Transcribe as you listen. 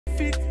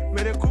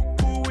May the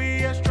cuckoo,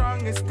 we are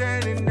strongest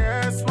standing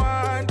this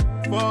one.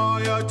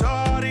 For your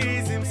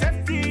tourism,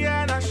 safety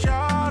and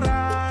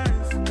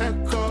assurance.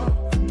 Ekow,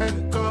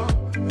 Ekow,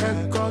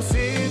 Ekow,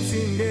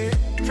 Simpson day.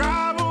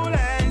 Travel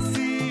and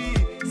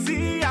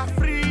see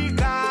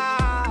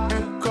Africa.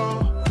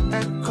 Ekow,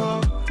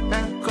 Ekow,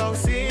 Ekow,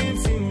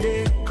 Simpson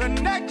day.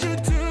 Connect you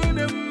to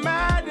the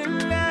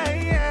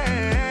motherland.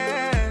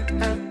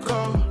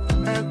 Ekow,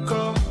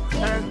 Ekow,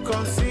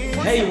 Ekow,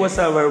 Simpson. Hey, what's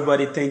up,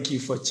 everybody? Thank you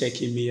for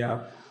checking me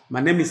out. My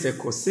name is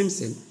Ekow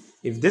Simpson.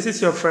 If this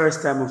is your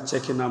first time of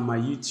checking out my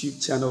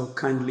YouTube channel,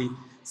 kindly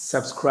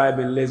subscribe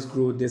and let's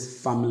grow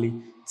this family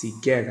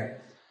together.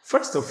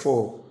 First of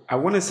all, I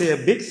want to say a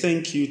big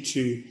thank you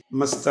to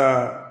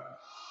Mr.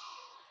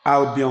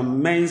 Albion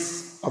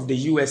Mens of the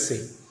USA.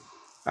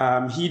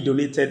 He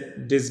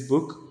donated this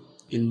book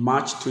in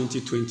March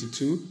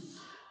 2022.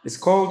 It's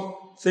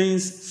called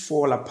Things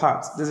Fall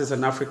Apart. This is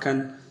an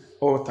African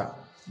author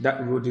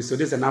that wrote this. So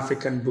this is an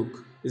African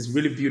book. It's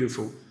really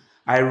beautiful.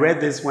 I read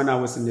this when I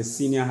was in the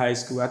senior high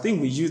school. I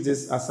think we use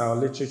this as our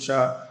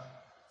literature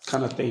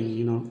kind of thing,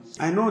 you know.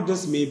 I know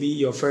this may be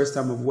your first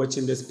time of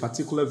watching this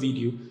particular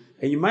video,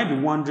 and you might be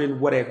wondering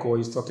what Ekow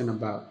is talking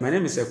about. My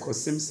name is Ekow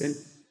Simpson,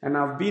 and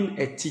I've been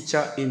a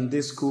teacher in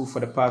this school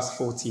for the past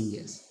 14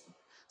 years.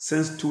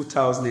 Since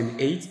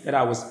 2008 that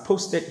I was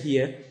posted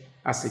here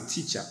as a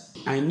teacher.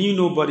 I knew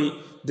nobody.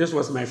 This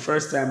was my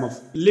first time of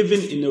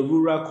living in a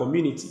rural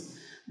community.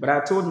 But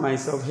I told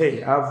myself,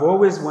 hey, I've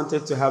always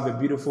wanted to have a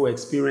beautiful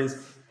experience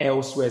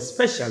elsewhere,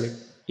 especially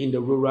in the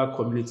rural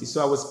community.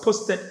 So I was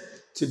posted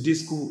to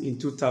this school in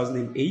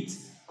 2008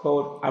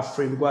 called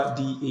Afrangua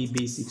DA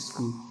Basic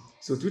School.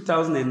 So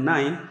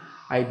 2009,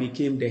 I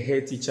became the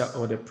head teacher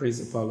or the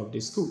principal of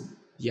the school.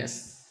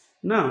 Yes.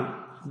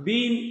 Now,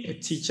 being a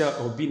teacher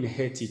or being a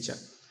head teacher,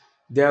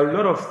 there are a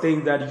lot of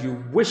things that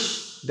you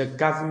wish the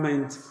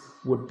government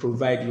would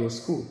provide your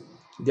school.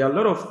 There are a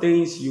lot of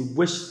things you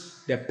wish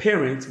the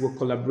parents will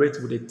collaborate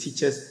with the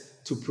teachers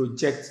to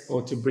project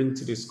or to bring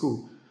to the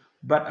school.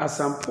 But at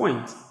some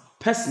point,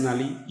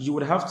 personally, you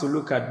would have to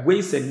look at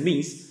ways and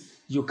means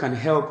you can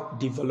help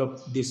develop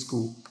the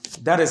school.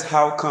 That is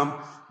how come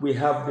we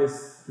have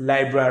this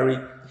library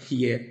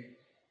here.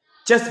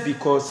 Just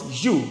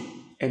because you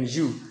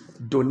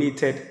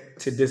donated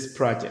to this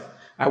project.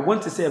 I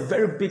want to say a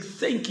very big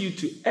thank you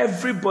to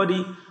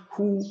everybody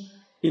who,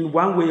 in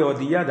one way or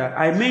the other,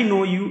 I may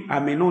know you, I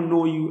may not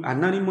know you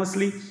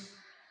anonymously.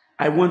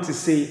 I want to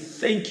say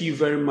thank you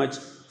very much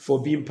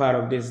for being part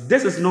of this.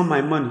 This is not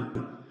my money,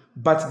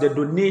 but the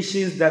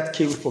donations that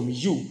came from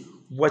you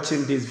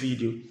watching this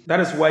video. That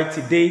is why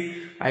today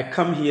I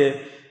come here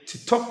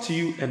to talk to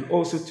you and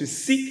also to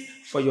seek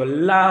for your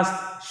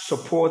last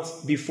support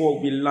before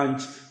we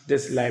launch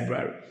this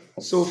library.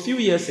 So a few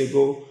years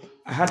ago,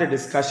 I had a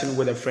discussion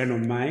with a friend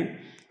of mine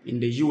in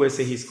the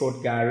USA. He's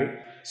called Gary.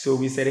 So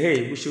we said,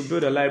 hey, we should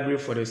build a library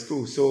for the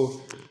school.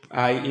 So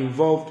I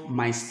involved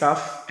my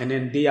staff and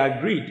then they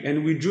agreed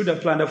and we drew the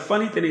plan. The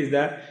funny thing is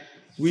that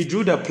we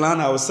drew the plan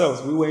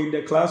ourselves. We were in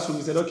the classroom.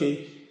 We said,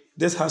 okay,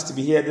 this has to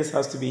be here. This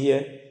has to be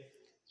here.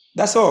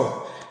 That's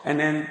all. And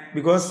then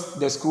because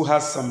the school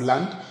has some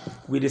land,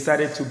 we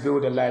decided to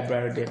build a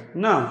library there.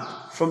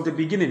 Now, from the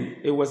beginning,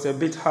 it was a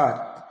bit hard.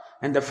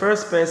 And the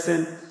first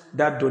person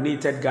that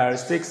donated Gary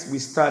sticks, we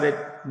started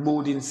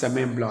molding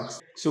cement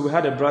blocks. So we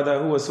had a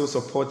brother who was so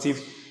supportive.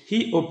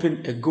 He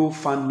opened a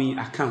GoFundMe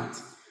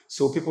account.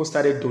 So people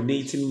started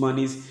donating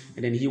monies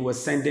and then he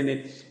was sending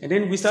it. And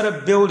then we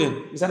started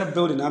building.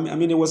 I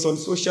mean, it was on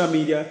social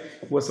media.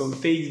 It was on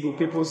Facebook.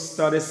 People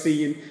started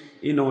seeing,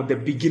 you know, the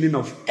beginning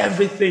of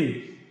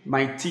everything.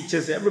 My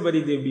teachers,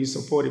 everybody, they've been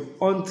supportive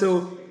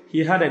until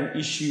he had an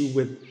issue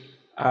with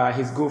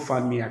his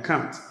GoFundMe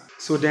account.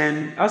 So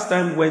then as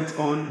time went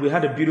on, we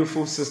had a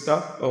beautiful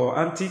sister or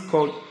auntie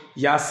called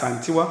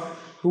Santiwa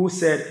who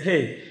said,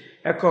 hey,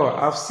 Ekow,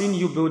 I've seen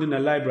you building a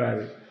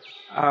library.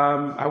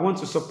 I want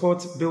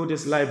to build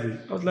this library.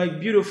 I was like,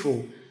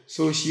 beautiful.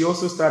 So she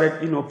also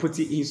started, you know,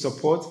 putting in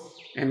support.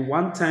 And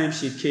one time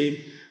she came,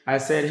 I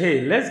said,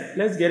 hey,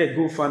 let's get a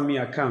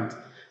GoFundMe account.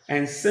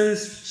 And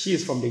since she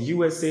is from the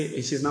USA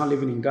and she's now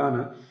living in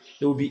Ghana,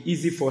 it will be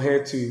easy for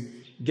her to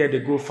get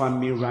the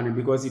GoFundMe running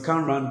because you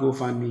can't run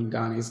GoFundMe in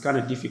Ghana. It's kind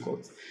of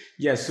difficult.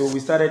 Yeah, so we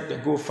started the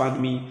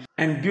GoFundMe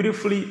and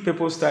beautifully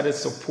people started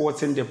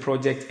supporting the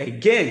project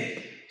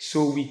again.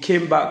 So we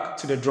came back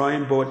to the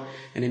drawing board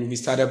and then we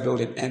started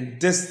building. And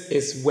this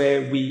is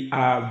where we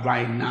are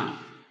right now.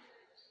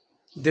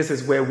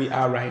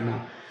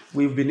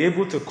 We've been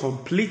able to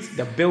complete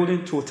the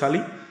building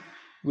totally.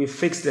 We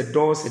fixed the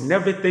doors and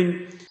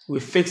everything. We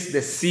fixed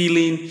the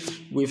ceiling.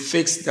 We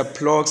fixed the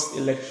plugs,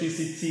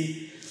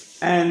 electricity.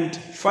 And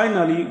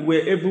finally,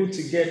 we're able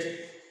to get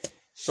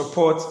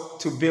support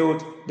to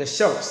build the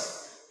shelves.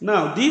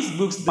 Now, these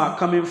books are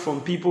coming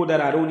from people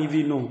that I don't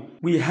even know.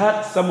 We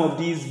had some of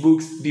these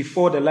books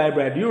before the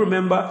library. Do you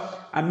remember?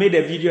 I made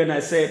a video and I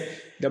said,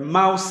 the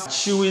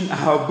mouse chewing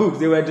our books.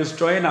 They were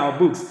destroying our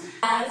books.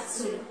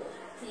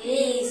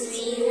 Please,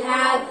 we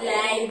have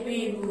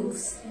library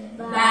books,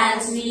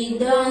 but we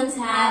don't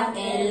have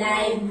a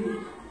library.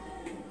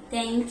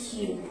 Thank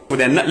you. Well,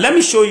 then, let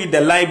me show you the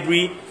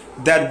library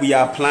that we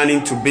are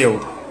planning to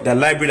build.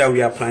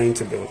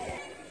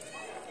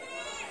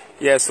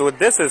 Yeah, so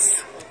this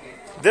is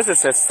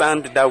a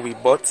sand that we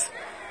bought,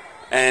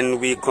 and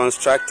we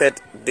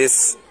constructed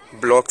these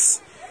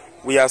blocks.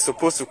 We are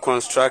supposed to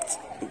construct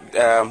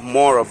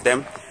more of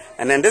them,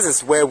 and then this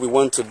is where we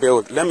want to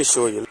build. Let me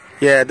show you.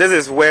 Yeah, this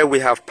is where we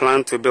have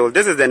planned to build.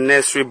 This is the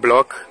nursery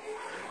block,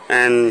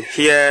 and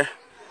here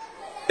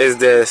is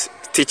the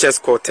teachers'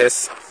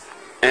 quarters,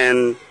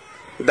 and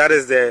that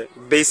is the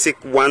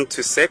basic 1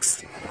 to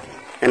 6,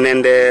 and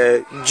then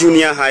the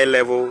junior high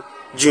level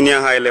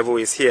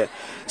is here.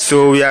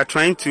 So we are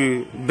trying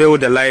to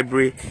build a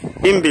library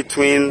in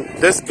between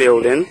this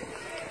building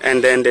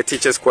and then the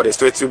teachers' quarters.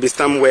 So it will be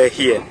somewhere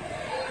here,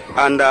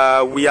 and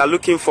we are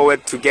looking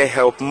forward to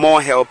get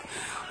more help.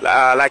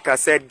 Like I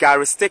said,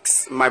 Gary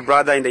Sticks, my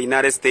brother in the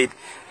United States,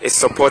 is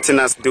supporting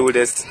us do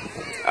this,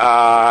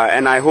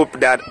 and I hope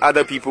that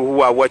other people who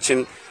are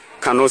watching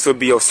can also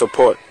be of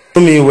support.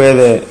 Show me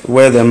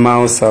where the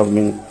mouse have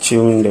been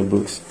chewing the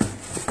books.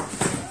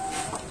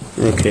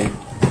 Okay.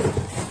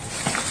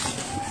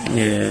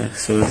 Yeah,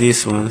 so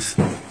these ones.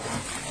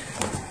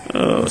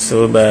 Oh,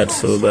 so bad.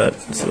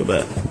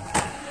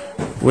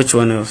 Which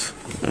one else?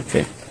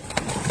 Okay.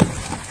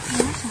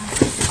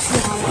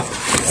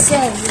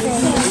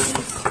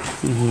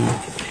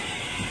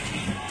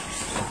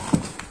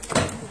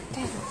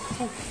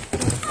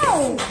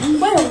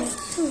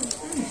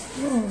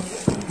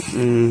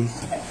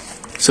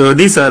 So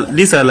these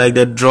are like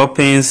the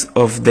droppings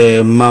of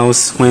the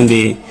mouse when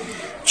they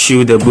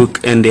chew the book,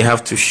 and they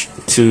have to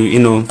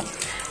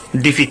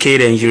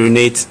defecate and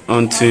urinate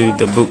onto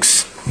the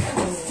books.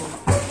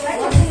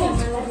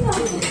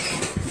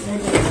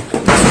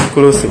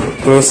 Close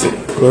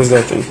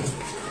that thing.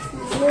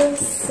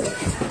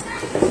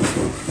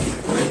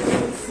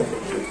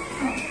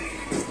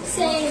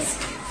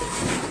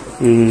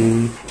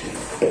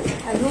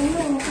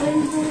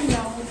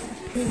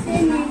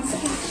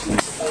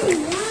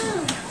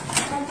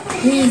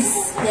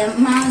 Please, the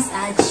mouse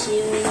are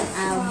chewing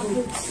our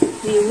books.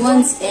 We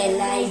want a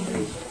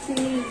library.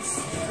 Please.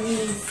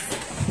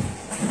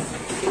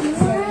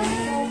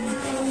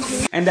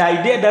 And the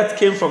idea that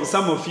came from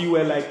some of you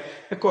were like,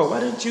 Ekow, why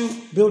don't you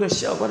build a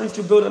shelf? Why don't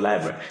you build a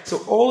library?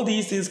 So all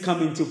these things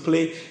come into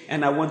play,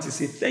 and I want to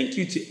say thank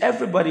you to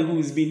everybody who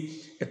has been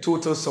a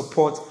total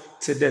support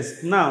to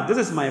this. Now, this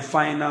is my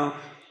final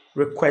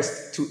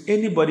request to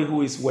anybody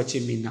who is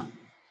watching me now.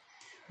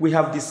 We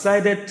have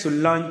decided to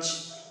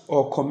launch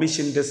or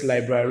commission this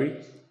library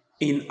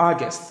in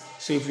August.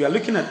 So if we are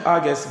looking at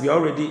August, we are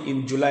already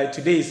in July.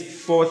 Today is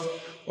 4th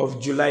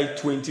of July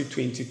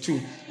 2022.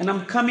 And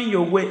I'm coming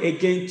your way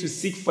again to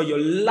seek for your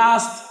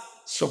last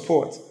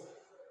support.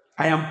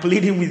 I am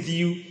pleading with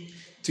you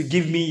to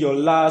give me your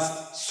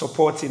last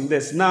support in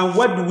this. Now,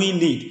 what do we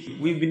need?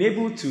 We've been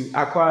able to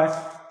acquire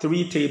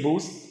 3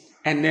 tables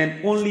and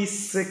then only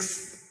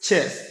 6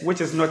 chairs,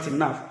 which is not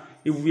enough.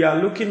 If we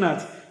are looking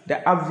at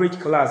the average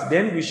class,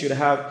 then we should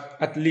have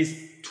at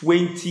least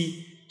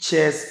 20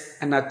 chairs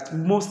and at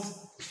most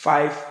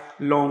 5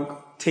 long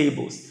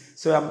tables.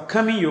 So I'm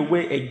coming your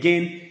way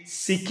again,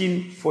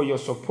 seeking for your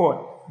support.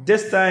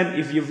 This time,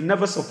 if you've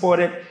never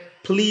supported,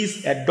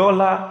 please, $1,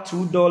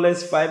 $2,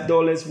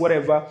 $5,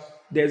 whatever,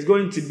 there's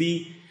going to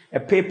be a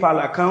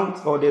PayPal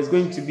account, or there's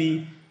going to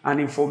be an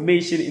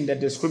information in the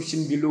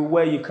description below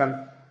where you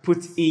can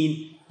put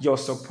in your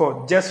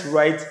support. Just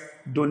write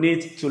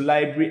donate to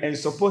library and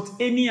support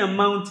any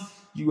amount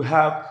you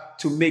have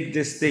to make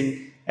this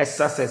thing a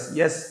success.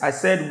 Yes, I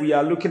said we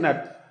are looking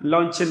at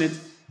launching it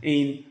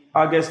in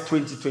August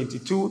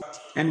 2022,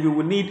 and we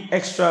will need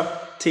extra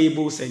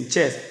tables and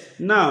chairs.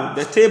 Now,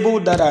 the table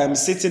that I am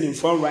sitting in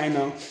front right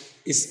now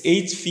is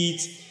 8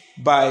 feet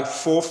by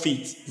 4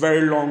 feet,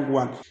 very long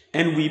one,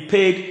 and we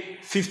paid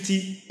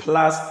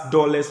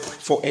 $50+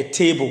 for a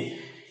table.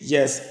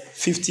 Yes,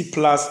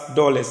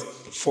 $50+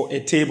 for a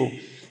table.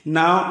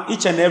 Now,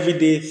 each and every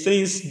day,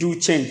 things do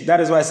change.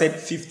 That is why I said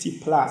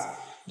 50+.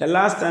 The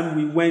last time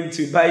we went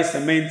to buy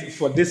cement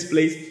for this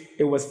place,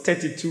 it was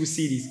 32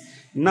 cedis.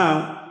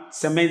 Now,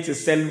 cement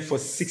is selling for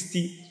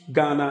 60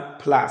 Ghana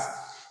plus.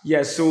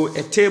 Yeah, so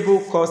a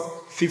table costs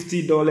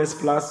 $50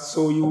 plus.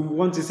 So you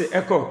want to say,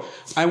 Ekow,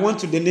 I want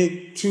to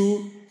donate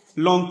 2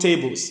 long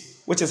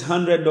tables, which is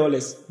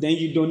 $100. Then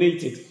you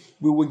donate it.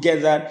 We will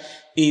get that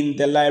in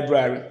the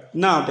library.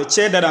 Now, the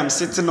chair that I'm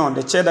sitting on,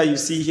 the chair that you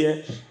see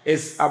here,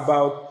 is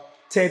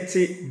about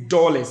 $30.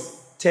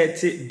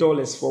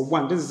 $30 for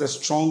one. This is a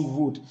strong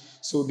wood.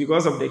 So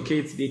because of the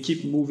kids, they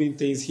keep moving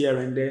things here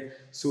and there.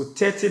 So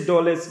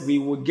 $30, we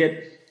will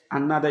get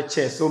another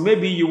chair. So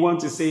maybe you want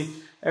to say,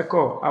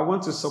 Ekow, I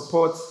want to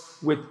support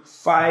with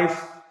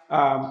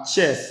 5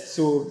 chairs.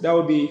 So that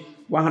would be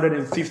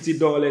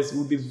 $150.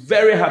 We'll be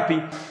very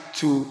happy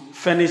to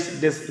finish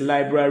this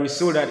library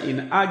so that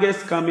in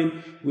August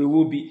coming, we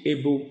will be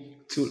able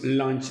to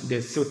launch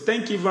this. So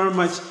thank you very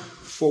much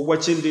for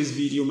watching this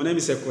video. My name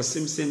is Ekow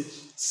Simpson.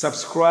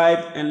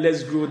 Subscribe and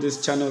let's grow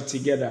this channel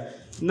together.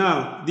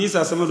 Now, these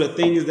are some of the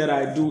things that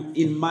I do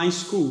in my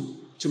school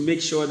to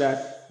make sure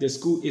that the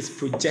school is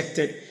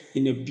projected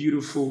in a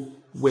beautiful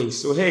way.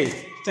 So hey,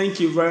 thank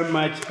you very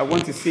much. I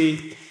want to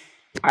say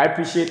I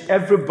appreciate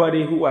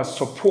everybody who has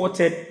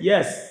supported.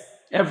 Yes,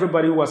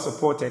 everybody who has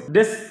supported.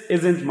 This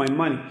isn't my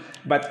money,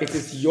 but it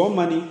is your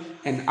money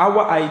and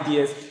our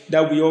ideas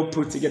that we all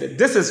put together.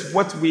 This is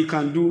what we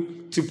can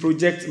do to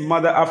project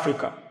Mother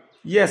Africa.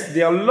 Yes,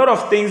 there are a lot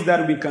of things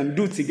that we can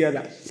do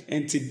together.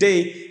 And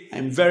today,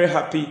 I'm very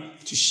happy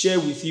to share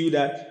with you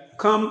that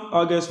come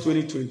August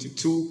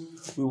 2022,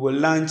 we will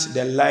launch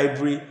the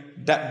library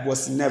that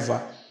was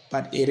never,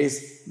 but it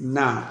is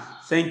now.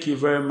 Thank you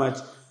very much,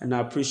 and I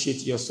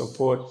appreciate your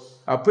support.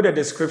 I'll put a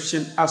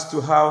description as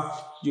to how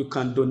you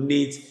can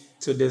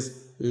donate to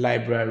this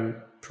library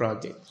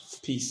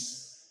project. Peace.